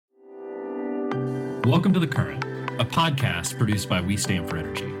Welcome to The Current, a podcast produced by We Stand for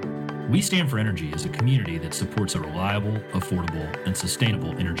Energy. We Stand for Energy is a community that supports a reliable, affordable, and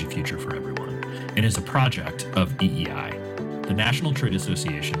sustainable energy future for everyone, and is a project of EEI, the National Trade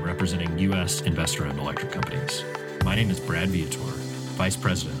Association representing U.S. investor-owned electric companies. My name is Brad Viator, Vice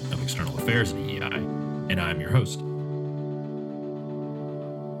President of External Affairs at EEI, and I am your host.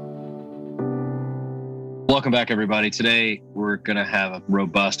 Welcome back, everybody. Today, we're going to have a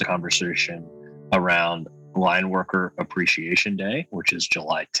robust conversation around Lineworker Appreciation Day, which is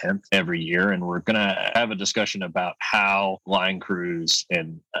July 10th every year. And we're going to have a discussion about how line crews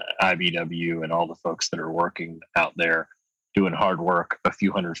and IBEW and all the folks that are working out there doing hard work a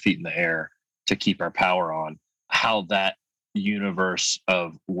few hundred feet in the air to keep our power on, how that universe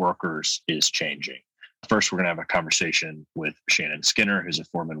of workers is changing. First, we're going to have a conversation with Shannon Skinner, who's a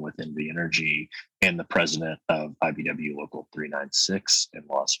foreman with NV Energy and the president of IBEW Local 396 in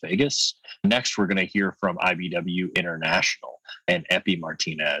Las Vegas. Next, we're going to hear from IBEW International and Epi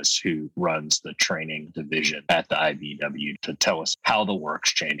Martinez, who runs the training division at the IBEW, to tell us how the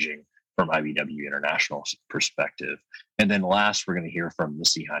work's changing from IBEW International's perspective. And then last, we're going to hear from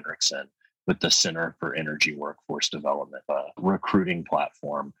Missy Heinrichsen with the Center for Energy Workforce Development, a recruiting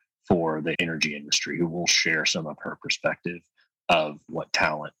platform for the energy industry, who will share some of her perspective of what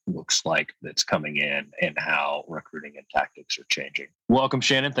talent looks like that's coming in and how recruiting and tactics are changing. Welcome,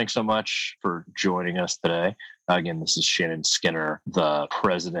 Shannon. Thanks so much for joining us today. Again, this is Shannon Skinner, the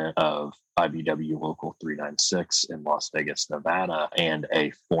president of IBEW Local 396 in Las Vegas, Nevada, and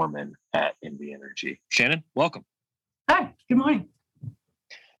a foreman at NV Energy. Shannon, welcome. Hi, good morning.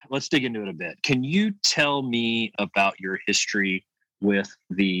 Let's dig into it a bit. Can you tell me about your history with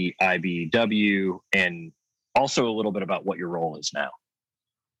the IBEW and also a little bit about what your role is now?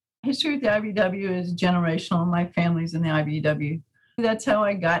 History with the IBEW is generational. My family's in the IBEW. That's how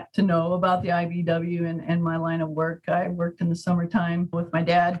I got to know about the IBEW and my line of work. I worked in the summertime with my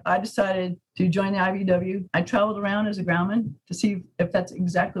dad. I decided to join the IBEW. I traveled around as a groundman to see if that's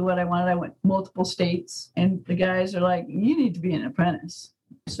exactly what I wanted. I went multiple states, and the guys are like, you need to be an apprentice.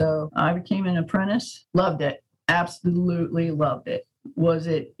 So I became an apprentice, loved it, absolutely loved it. Was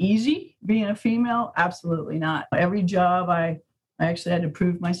it easy being a female? Absolutely not. Every job I actually had to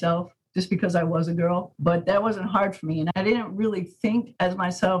prove myself just because I was a girl, but that wasn't hard for me. And I didn't really think as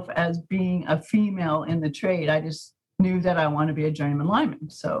myself as being a female in the trade. I just knew that I wanted to be a journeyman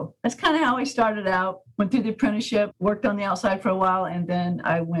lineman. So that's kind of how I started out. Went through the apprenticeship, worked on the outside for a while, and then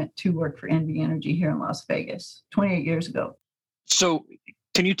I went to work for NV Energy here in Las Vegas 28 years ago. So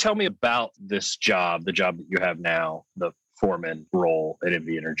can you tell me about this job, the job that you have now, the foreman role at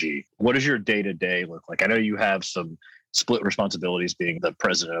NV Energy? What does your day-to-day look like? I know you have some split responsibilities being the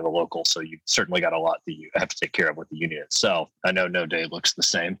president of the local, so you've certainly got a lot that you have to take care of with the union itself. I know no day looks the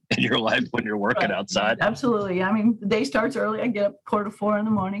same in your life when you're working outside. Absolutely. I mean, the day starts early. I get up 3:45 in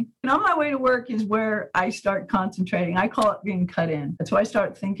the morning. And on my way to work is where I start concentrating. I call it being cut in. That's why I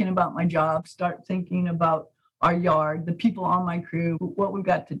start thinking about my job, start thinking about our yard, the people on my crew, what we've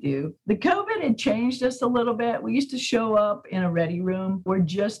got to do. The COVID had changed us a little bit. We used to show up in a ready room. We're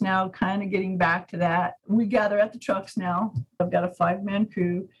just now kind of getting back to that. We gather at the trucks now. I've got a 5-man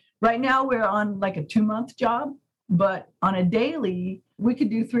crew. Right now we're on like a 2-month job, but on a daily, we could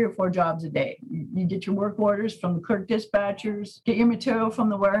do 3 or 4 jobs a day. You get your work orders from the clerk dispatchers, get your material from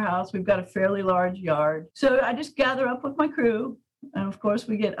the warehouse. We've got a fairly large yard. So I just gather up with my crew. And of course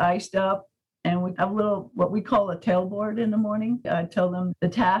we get iced up. And we have a little, what we call a tailboard in the morning. I tell them the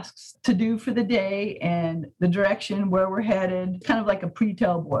tasks to do for the day and the direction where we're headed, kind of like a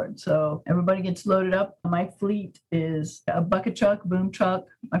pre-tailboard. So everybody gets loaded up. My fleet is a bucket truck, boom truck,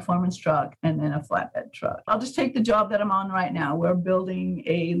 my foreman's truck, and then a flatbed truck. I'll just take the job that I'm on right now. We're building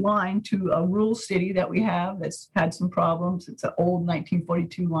a line to a rural city that we have that's had some problems. It's an old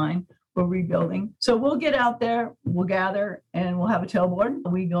 1942 line. We're rebuilding. So we'll get out there, we'll gather, and we'll have a tailboard.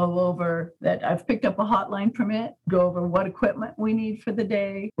 We go over that. I've picked up a hotline permit, go over what equipment we need for the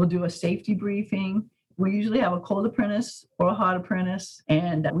day. We'll do a safety briefing. We usually have a cold apprentice or a hot apprentice,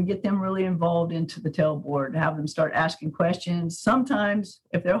 and we get them really involved into the tailboard, have them start asking questions. Sometimes,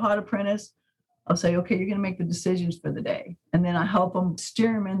 if they're a hot apprentice, I'll say, okay, you're going to make the decisions for the day. And then I help them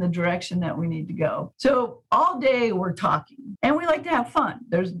steer them in the direction that we need to go. So all day we're talking and we like to have fun.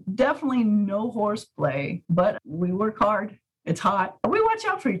 There's definitely no horseplay, but we work hard. It's hot. We watch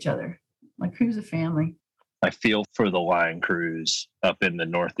out for each other. My crew's a family. I feel for the line crews up in the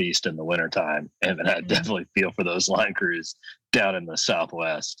Northeast in the wintertime. And I definitely feel for those line crews down in the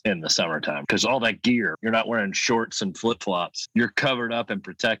Southwest in the summertime, because all that gear, you're not wearing shorts and flip-flops. You're covered up and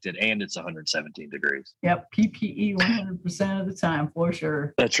protected, and it's 117 degrees. Yep. PPE 100% of the time, for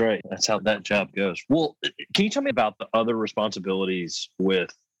sure. That's right. That's how that job goes. Well, can you tell me about the other responsibilities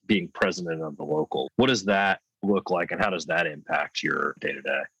with being president of the local? What does that look like, and how does that impact your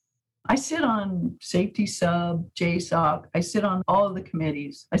day-to-day? I sit on safety sub, JSOC. I sit on all of the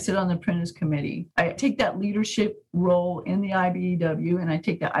committees. I sit on the apprentice committee. I take that leadership role in the IBEW, and I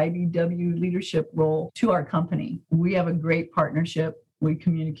take the IBEW leadership role to our company. We have a great partnership. We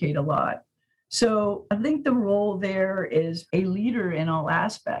communicate a lot. So I think the role there is a leader in all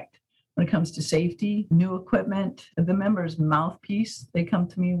aspects. When it comes to safety, new equipment, the members' mouthpiece, they come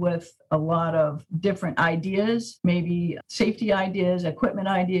to me with a lot of different ideas, maybe safety ideas, equipment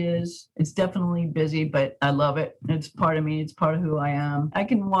ideas. It's definitely busy, but I love it. It's part of me. It's part of who I am. I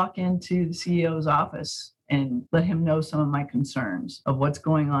can walk into the CEO's office and let him know some of my concerns of what's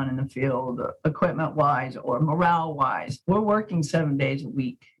going on in the field, equipment-wise or morale-wise. We're working 7 days a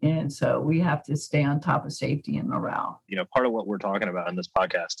week, and so we have to stay on top of safety and morale. You know, part of what we're talking about in this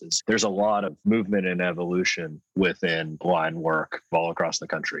podcast is there's a lot of movement and evolution within line work all across the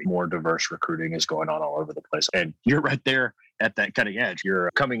country. More diverse recruiting is going on all over the place. And you're right there at that cutting edge.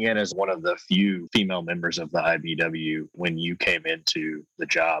 You're coming in as one of the few female members of the IBEW when you came into the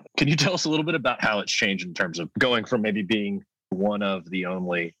job. Can you tell us a little bit about how it's changed in terms of going from maybe being one of the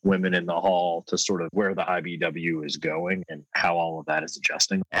only women in the hall to sort of where the IBEW is going and how all of that is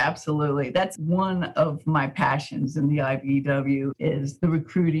adjusting? Absolutely. That's one of my passions in the IBEW is the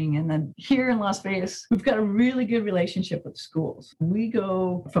recruiting. And then here in Las Vegas, we've got a really good relationship with schools. We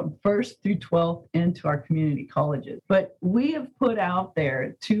go from 1st through 12th into our community colleges, but we have put out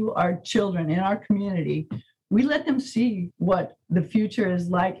there to our children in our community, we let them see what the future is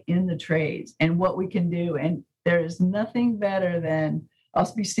like in the trades and what we can do. And there is nothing better than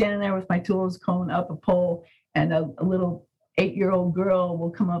I'll be standing there with my tools going up a pole, and a little 8-year-old girl will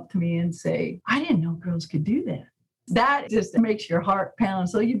come up to me and say, I didn't know girls could do that. That just makes your heart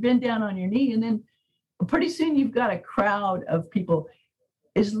pound. So you bend down on your knee, and then pretty soon you've got a crowd of people.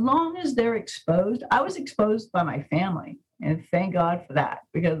 As long as they're exposed, I was exposed by my family. And thank God for that,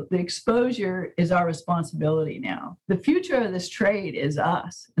 because the exposure is our responsibility now. The future of this trade is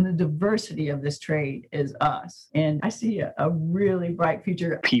us, and the diversity of this trade is us. And I see a really bright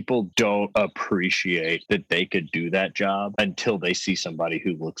future. People don't appreciate that they could do that job until they see somebody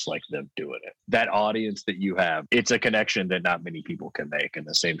who looks like them doing it. That audience that you have, it's a connection that not many people can make. And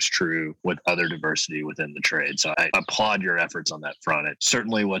the same's true with other diversity within the trade. So I applaud your efforts on that front. It's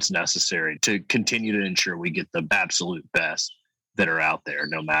certainly what's necessary to continue to ensure we get the absolute best that are out there,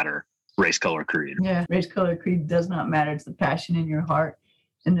 no matter race, color, creed. Yeah, race, color, creed does not matter. It's the passion in your heart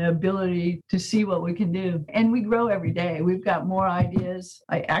and the ability to see what we can do. And we grow every day. We've got more ideas.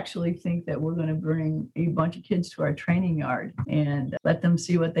 I actually think that we're going to bring a bunch of kids to our training yard and let them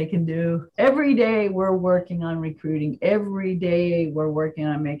see what they can do. Every day we're working on recruiting. Every day we're working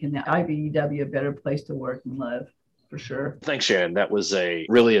on making the IBEW a better place to work and live. For sure. Thanks, Shannon. That was a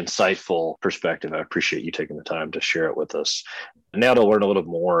really insightful perspective. I appreciate you taking the time to share it with us. Now to learn a little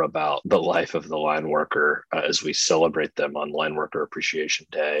more about the life of the line worker as we celebrate them on Line Worker Appreciation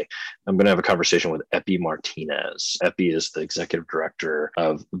Day, I'm going to have a conversation with Epi Martinez. Epi is the executive director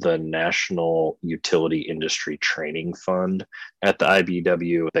of the National Utility Industry Training Fund at the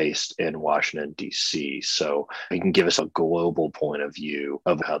IBEW based in Washington, D.C. So he can give us a global point of view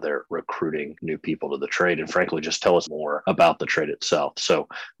of how they're recruiting new people to the trade and frankly, just tell us more about the trade itself. So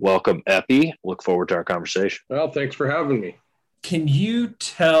welcome, Epi. Look forward to our conversation. Well, thanks for having me. Can you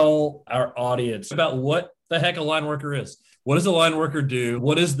tell our audience about what the heck a line worker is? What does a line worker do?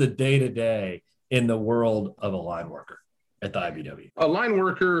 What is the day-to-day in the world of a line worker at the IBEW? A line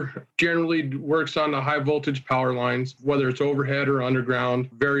worker generally works on the high voltage power lines, whether it's overhead or underground,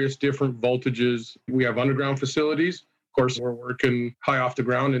 various different voltages. We have underground facilities. Of course, we're working high off the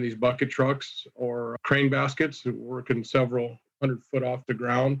ground in these bucket trucks or crane baskets. We're working several 100 foot off the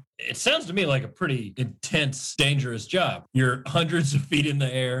ground. It sounds to me like a pretty intense, dangerous job. You're hundreds of feet in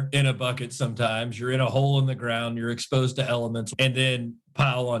the air in a bucket sometimes. You're in a hole in the ground. You're exposed to elements. And then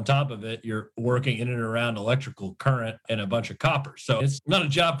pile on top of it, you're working in and around electrical current and a bunch of copper. So it's not a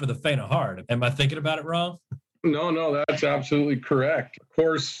job for the faint of heart. Am I thinking about it wrong? No, that's absolutely correct. Of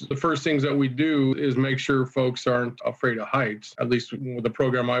course, the first things that we do is make sure folks aren't afraid of heights. At least with the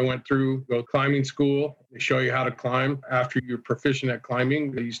program I went through, go climbing school. They show you how to climb. After you're proficient at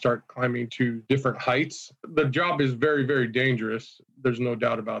climbing, you start climbing to different heights. The job is very, very dangerous. There's no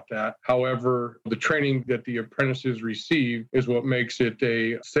doubt about that. However, the training that the apprentices receive is what makes it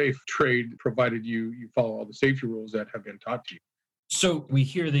a safe trade, provided you follow all the safety rules that have been taught to you. So we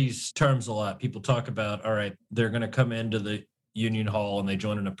hear these terms a lot. People talk about, all right, they're going to come into the union hall and they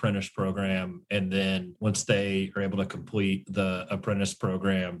join an apprentice program. And then once they are able to complete the apprentice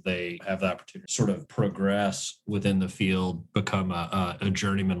program, they have the opportunity to sort of progress within the field, become a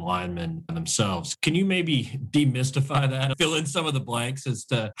journeyman lineman themselves. Can you maybe demystify that, fill in some of the blanks as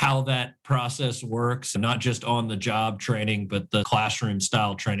to how that process works, and not just on the job training, but the classroom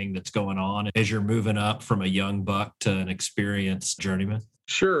style training that's going on as you're moving up from a young buck to an experienced journeyman?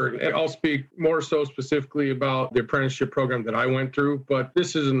 Sure. I'll speak more so specifically about the apprenticeship program that I went through, but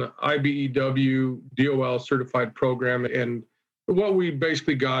this is an IBEW DOL certified program. And what we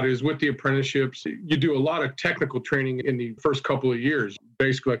basically got is with the apprenticeships, you do a lot of technical training in the first couple of years,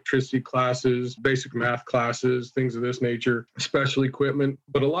 basic electricity classes, basic math classes, things of this nature, special equipment,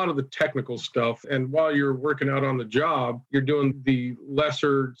 but a lot of the technical stuff. And while you're working out on the job, you're doing the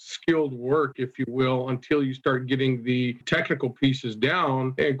lesser skilled work, if you will, until you start getting the technical pieces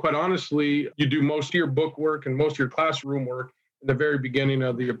down. And quite honestly, you do most of your book work and most of your classroom work in the very beginning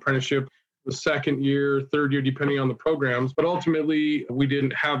of the apprenticeship, the second year, third year, depending on the programs. But ultimately, we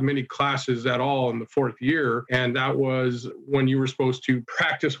didn't have many classes at all in the fourth year. And that was when you were supposed to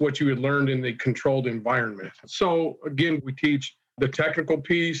practice what you had learned in the controlled environment. So again, we teach the technical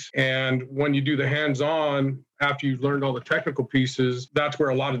piece. And when you do the hands-on, after you've learned all the technical pieces, that's where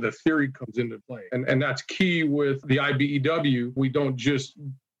a lot of the theory comes into play. And that's key with the IBEW. We don't just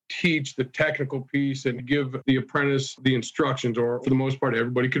teach the technical piece and give the apprentice the instructions, or for the most part,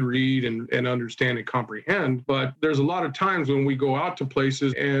 everybody could read and understand and comprehend. But there's a lot of times when we go out to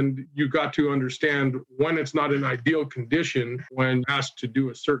places and you've got to understand when it's not an ideal condition, when asked to do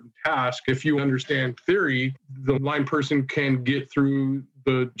a certain task. If you understand theory, the line person can get through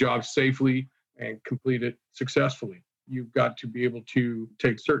the job safely and complete it successfully. You've got to be able to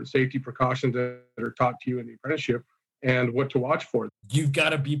take certain safety precautions that are taught to you in the apprenticeship and what to watch for. You've got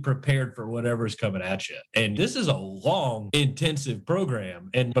to be prepared for whatever's coming at you. And this is a long, intensive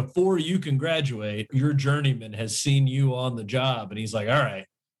program. And before you can graduate, your journeyman has seen you on the job and he's like, all right,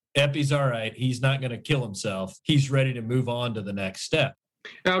 Epi's all right. He's not going to kill himself. He's ready to move on to the next step.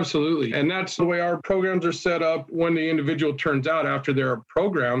 Absolutely. And that's the way our programs are set up. When the individual turns out after their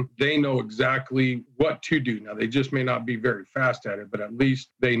program, they know exactly what to do. Now, they just may not be very fast at it, but at least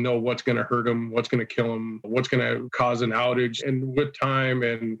they know what's going to hurt them, what's going to kill them, what's going to cause an outage. And with time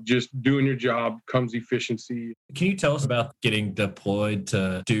and just doing your job comes efficiency. Can you tell us about getting deployed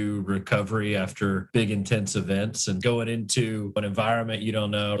to do recovery after big, intense events and going into an environment you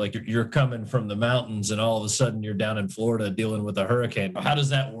don't know? Like you're coming from the mountains and all of a sudden you're down in Florida dealing with a hurricane. How does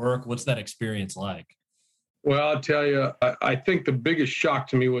that work? What's that experience like? Well, I'll tell you, I think the biggest shock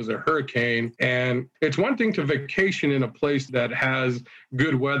to me was a hurricane. And it's one thing to vacation in a place that has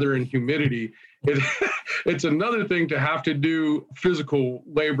good weather and humidity. It's another thing to have to do physical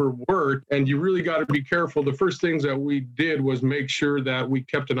labor work, and you really got to be careful. The first things that we did was make sure that we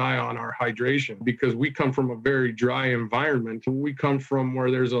kept an eye on our hydration, because we come from a very dry environment. We come from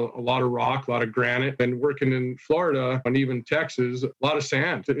where there's a lot of rock, a lot of granite, and working in Florida and even Texas, a lot of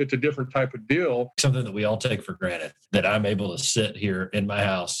sand. It's a different type of deal. Something that we all take for granted, that I'm able to sit here in my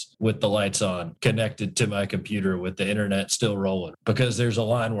house with the lights on, connected to my computer with the internet still rolling, because there's a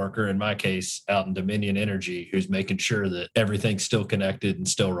line worker, in my case, out in Dominion Energy, who's making sure that everything's still connected and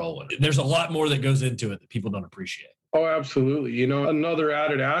still rolling. There's a lot more that goes into it that people don't appreciate. Oh, absolutely. You know, another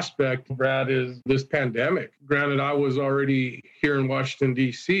added aspect, Brad, is this pandemic. Granted, I was already here in Washington,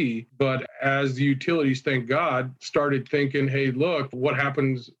 D.C., but as the utilities, thank God, started thinking, hey, look, what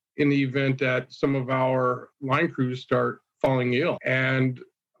happens in the event that some of our line crews start falling ill? And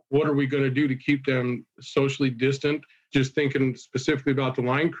what are we going to do to keep them socially distant? Just thinking specifically about the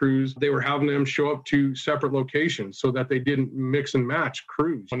line crews, they were having them show up to separate locations so that they didn't mix and match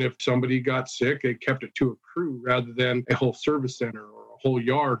crews. And if somebody got sick, they kept it to a crew rather than a whole service center or a whole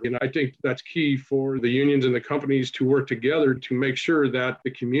yard. And I think that's key for the unions and the companies to work together to make sure that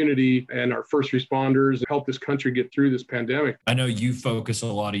the community and our first responders help this country get through this pandemic. I know you focus a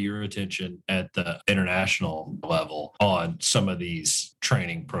lot of your attention at the international level on some of these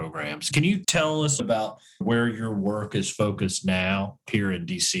training programs. Can you tell us about where your work is focused now here in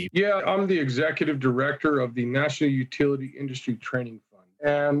DC? Yeah, I'm the executive director of the National Utility Industry Training Fund.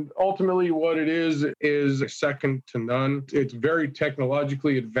 And ultimately what it is second to none. It's very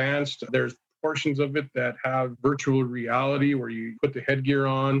technologically advanced. There's portions of it that have virtual reality where you put the headgear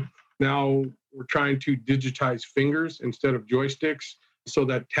on. Now we're trying to digitize fingers instead of joysticks. so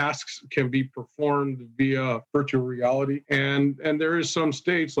that tasks can be performed via virtual reality. And there is some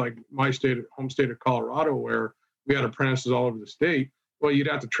states like my state, home state of Colorado, where we had apprentices all over the state. Well, you'd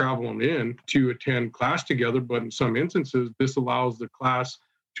have to travel them in to attend class together, but in some instances, this allows the class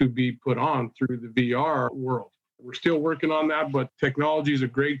to be put on through the VR world. We're still working on that, but technology is a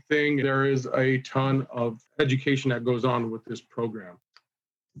great thing. There is a ton of education that goes on with this program.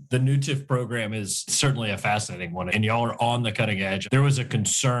 The new TIF program is certainly a fascinating one, and y'all are on the cutting edge. There was a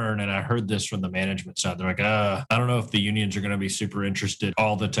concern, and I heard this from the management side. They're like, I don't know if the unions are going to be super interested in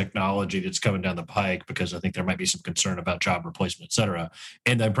all the technology that's coming down the pike, because I think there might be some concern about job replacement, et cetera.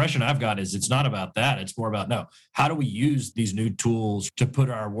 And the impression I've got is it's not about that. It's more about, no, how do we use these new tools to put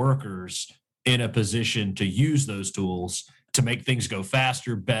our workers in a position to use those tools to make things go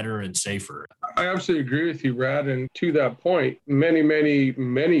faster, better, and safer? I absolutely agree with you, Brad. And to that point, many, many,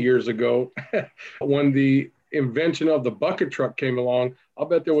 many years ago, when the invention of the bucket truck came along, I'll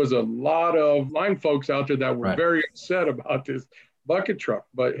bet there was a lot of line folks out there that were very upset about this bucket truck.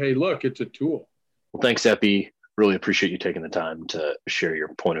 But hey, look, it's a tool. Well, thanks, Epi. Really appreciate you taking the time to share your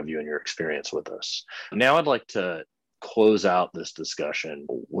point of view and your experience with us. Now I'd like to close out this discussion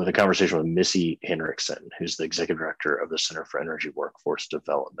with a conversation with Missy Henriksen, who's the Executive Director of the Center for Energy Workforce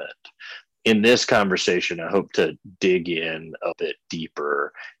Development. In this conversation, I hope to dig in a bit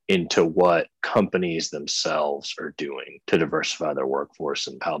deeper into what companies themselves are doing to diversify their workforce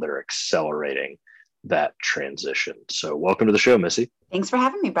and how they're accelerating that transition. So welcome to the show, Missy. Thanks for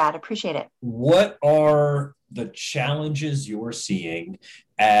having me, Brad. Appreciate it. What are the challenges you're seeing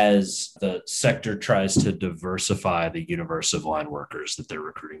as the sector tries to diversify the universe of line workers that they're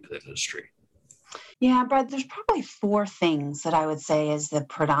recruiting to the industry? Yeah, Brad, there's probably 4 things that I would say is the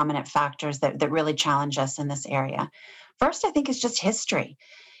predominant factors that really challenge us in this area. First, I think it's just history.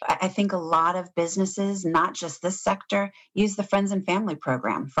 I think a lot of businesses, not just this sector, use the Friends and Family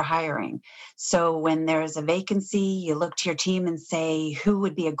program for hiring. So when there's a vacancy, you look to your team and say, who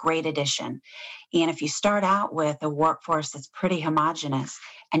would be a great addition? And if you start out with a workforce that's pretty homogenous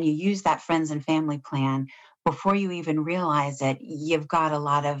and you use that Friends and Family plan, before you even realize it, you've got a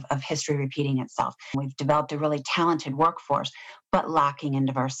lot of history repeating itself. We've developed a really talented workforce, but lacking in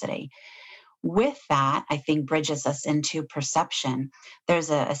diversity. With that, I think bridges us into perception. There's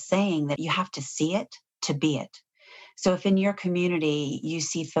a saying that you have to see it to be it. So if in your community, you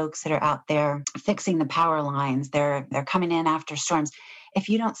see folks that are out there fixing the power lines, they're coming in after storms. If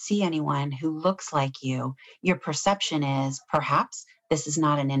you don't see anyone who looks like you, your perception is perhaps this is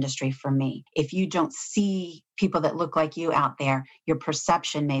not an industry for me. If you don't see people that look like you out there, your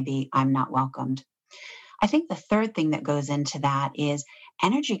perception may be, I'm not welcomed. I think the third thing that goes into that is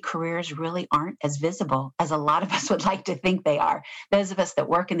energy careers really aren't as visible as a lot of us would like to think they are. Those of us that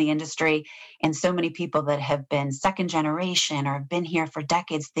work in the industry and so many people that have been second generation or have been here for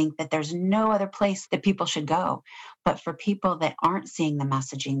decades think that there's no other place that people should go. But for people that aren't seeing the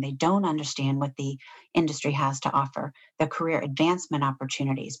messaging, they don't understand what the industry has to offer, the career advancement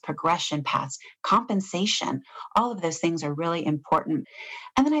opportunities, progression paths, compensation, all of those things are really important.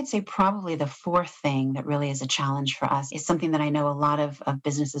 And then I'd say probably the fourth thing that really is a challenge for us is something that I know a lot of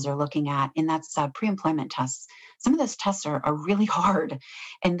businesses are looking at, and that's pre-employment tests. Some of those tests are really hard,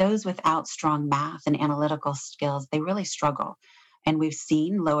 and those without strong math and analytical skills, they really struggle. And we've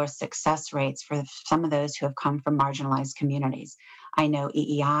seen lower success rates for some of those who have come from marginalized communities. I know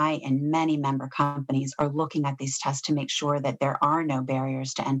EEI and many member companies are looking at these tests to make sure that there are no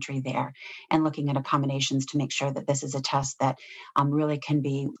barriers to entry there and looking at accommodations to make sure that this is a test that really can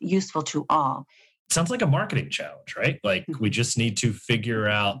be useful to all. Sounds like a marketing challenge, right? Like we just need to figure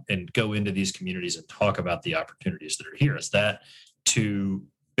out and go into these communities and talk about the opportunities that are here. Is that too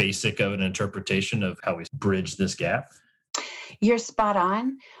basic of an interpretation of how we bridge this gap? You're spot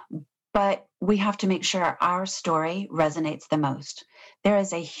on, but we have to make sure our story resonates the most. There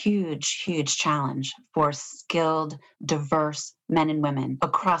is a huge, huge challenge for skilled, diverse men and women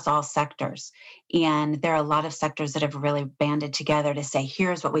across all sectors. And there are a lot of sectors that have really banded together to say,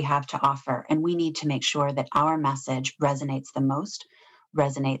 here's what we have to offer. And we need to make sure that our message resonates the most,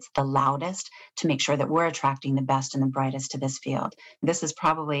 resonates the loudest, to make sure that we're attracting the best and the brightest to this field. This is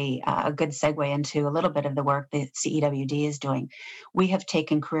probably a good segue into a little bit of the work that CEWD is doing. We have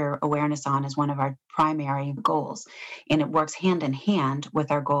taken career awareness on as one of our primary goals, and it works hand in hand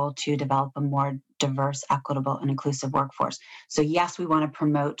with our goal to develop a more diverse, equitable, and inclusive workforce. So yes, we want to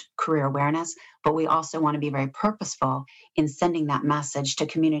promote career awareness, but we also want to be very purposeful in sending that message to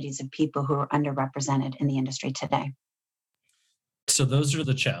communities of people who are underrepresented in the industry today. So those are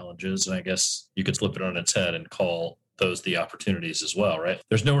the challenges, and I guess you could flip it on its head and call those the opportunities as well, right?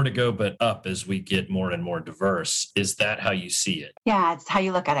 There's nowhere to go but up as we get more and more diverse. Is that how you see it? Yeah, it's how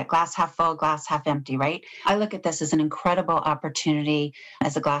you look at it. Glass half full, glass half empty, right? I look at this as an incredible opportunity,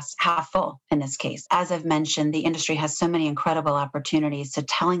 as a glass half full in this case. As I've mentioned, the industry has so many incredible opportunities. So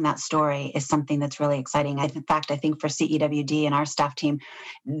telling that story is something that's really exciting. In fact, I think for CEWD and our staff team,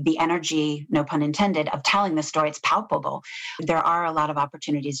 the energy, no pun intended, of telling the story, it's palpable. There are a lot of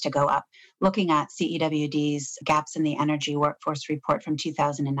opportunities to go up. Looking at CEWD's Gaps in the Energy Workforce Report from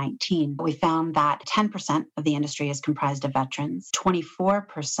 2019, we found that 10% of the industry is comprised of veterans,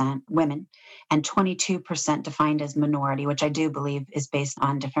 24% women, and 22% defined as minority, which I do believe is based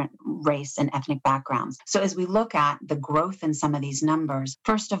on different race and ethnic backgrounds. So as we look at the growth in some of these numbers,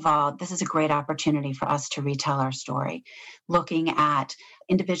 first of all, this is a great opportunity for us to retell our story. Looking at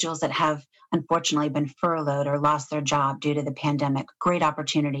individuals that have unfortunately been furloughed or lost their job due to the pandemic, great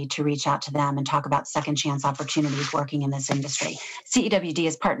opportunity to reach out to them and talk about second chance opportunities working in this industry. CEWD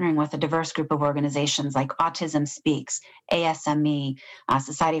is partnering with a diverse group of organizations like Autism Speaks, ASME,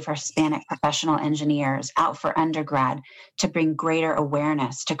 Society for Hispanic Professional Engineers, Out for Undergrad, to bring greater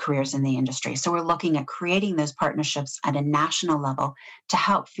awareness to careers in the industry. So we're looking at creating those partnerships at a national level to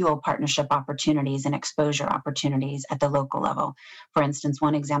help fuel partnership opportunities and exposure opportunities at the local level. For instance,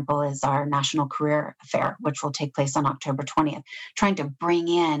 one example is our National Career Fair, which will take place on October 20th, trying to bring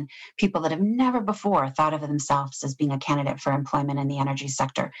in people that have never before thought of themselves as being a candidate for employment in the energy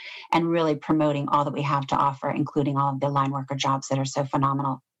sector, and really promoting all that we have to offer, including all of the line worker jobs that are so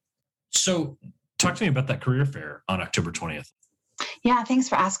phenomenal. So talk to me about that career fair on October 20th. Yeah, thanks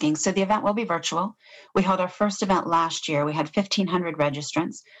for asking. So the event will be virtual. We held our first event last year. We had 1,500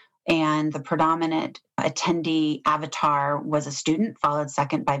 registrants, and the predominant attendee avatar was a student, followed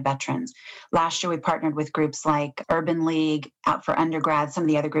second by veterans. Last year, we partnered with groups like Urban League, Out for Undergrad, some of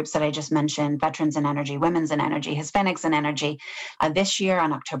the other groups that I just mentioned, Veterans in Energy, Women's in Energy, Hispanics in Energy. This year,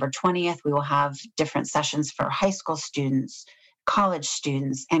 on October 20th, we will have different sessions for high school students, college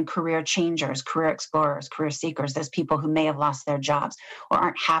students, and career changers, career explorers, career seekers, those people who may have lost their jobs or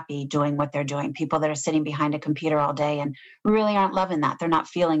aren't happy doing what they're doing, people that are sitting behind a computer all day and really aren't loving that. They're not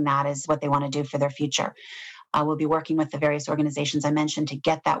feeling that is what they want to do for their future. We'll be working with the various organizations I mentioned to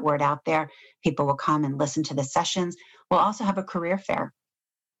get that word out there. People will come and listen to the sessions. We'll also have a career fair.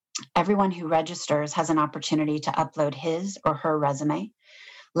 Everyone who registers has an opportunity to upload his or her resume.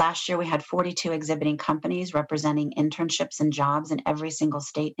 Last year, we had 42 exhibiting companies representing internships and jobs in every single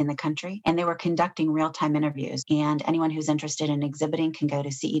state in the country, and they were conducting real-time interviews. And anyone who's interested in exhibiting can go to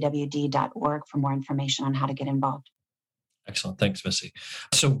cewd.org for more information on how to get involved. Excellent. Thanks, Missy.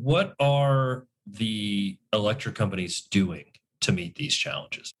 So what are the electric companies doing to meet these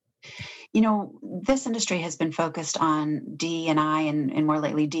challenges? You know, this industry has been focused on DE&I and more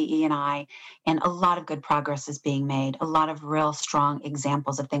lately DE&I, and a lot of good progress is being made, a lot of real strong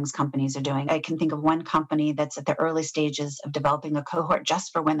examples of things companies are doing. I can think of one company that's at the early stages of developing a cohort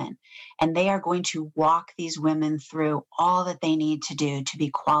just for women, and they are going to walk these women through all that they need to do to be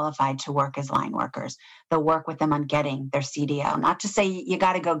qualified to work as line workers. They'll work with them on getting their CDL, not to say you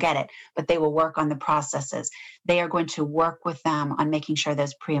got to go get it, but they will work on the processes. They are going to work with them on making sure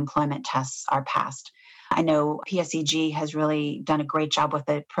those pre-employment tests are passed. I know PSEG has really done a great job with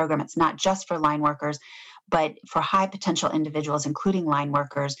the program. It's not just for line workers, but for high potential individuals, including line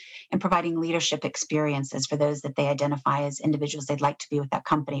workers, and providing leadership experiences for those that they identify as individuals they'd like to be with that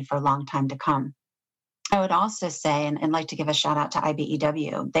company for a long time to come. I would also say, and like to give a shout out to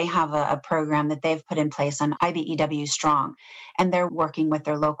IBEW. They have a program that they've put in place on IBEW Strong, and they're working with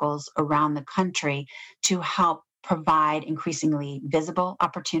their locals around the country to help provide increasingly visible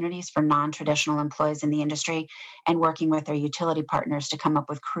opportunities for non-traditional employees in the industry, and working with their utility partners to come up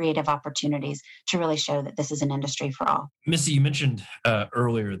with creative opportunities to really show that this is an industry for all. Missy, you mentioned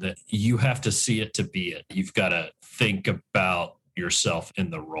earlier that you have to see it to be it. You've got to think about yourself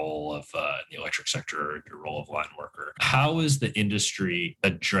in the role of the electric sector, or your role of line worker. How is the industry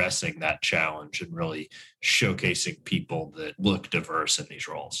addressing that challenge and really showcasing people that look diverse in these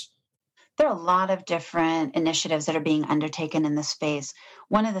roles? There are a lot of different initiatives that are being undertaken in this space.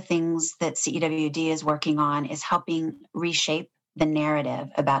 One of the things that CEWD is working on is helping reshape the narrative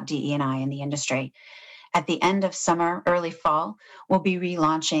about DE&I in the industry. At the end of summer, early fall, we'll be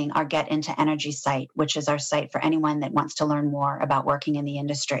relaunching our Get Into Energy site, which is our site for anyone that wants to learn more about working in the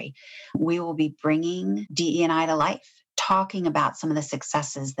industry. We will be bringing DE&I to life, talking about some of the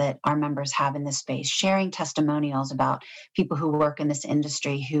successes that our members have in this space, sharing testimonials about people who work in this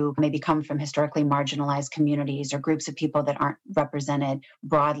industry who maybe come from historically marginalized communities or groups of people that aren't represented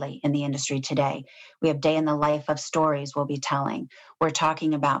broadly in the industry today. We have day in the life of stories we'll be telling. We're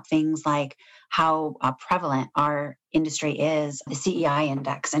talking about things like how prevalent our industry is, the CEI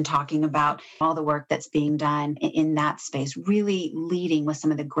index, and talking about all the work that's being done in that space, really leading with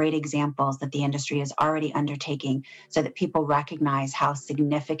some of the great examples that the industry is already undertaking so that people recognize how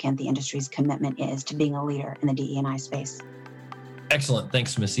significant the industry's commitment is to being a leader in the DE&I space. Excellent.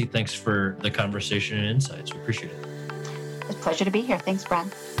 Thanks, Missy. Thanks for the conversation and insights. We appreciate it. It's a pleasure to be here. Thanks,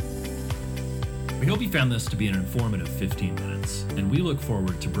 Brad. We hope you found this to be an informative 15 minutes, and we look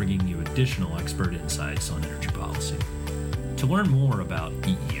forward to bringing you additional expert insights on energy policy. To learn more about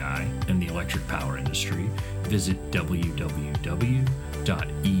EEI and the electric power industry, visit www.eei.org.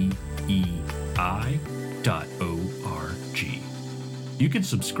 You can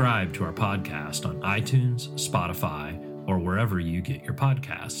subscribe to our podcast on iTunes, Spotify, or wherever you get your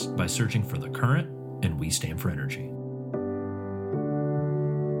podcasts by searching for The Current and We Stand for Energy.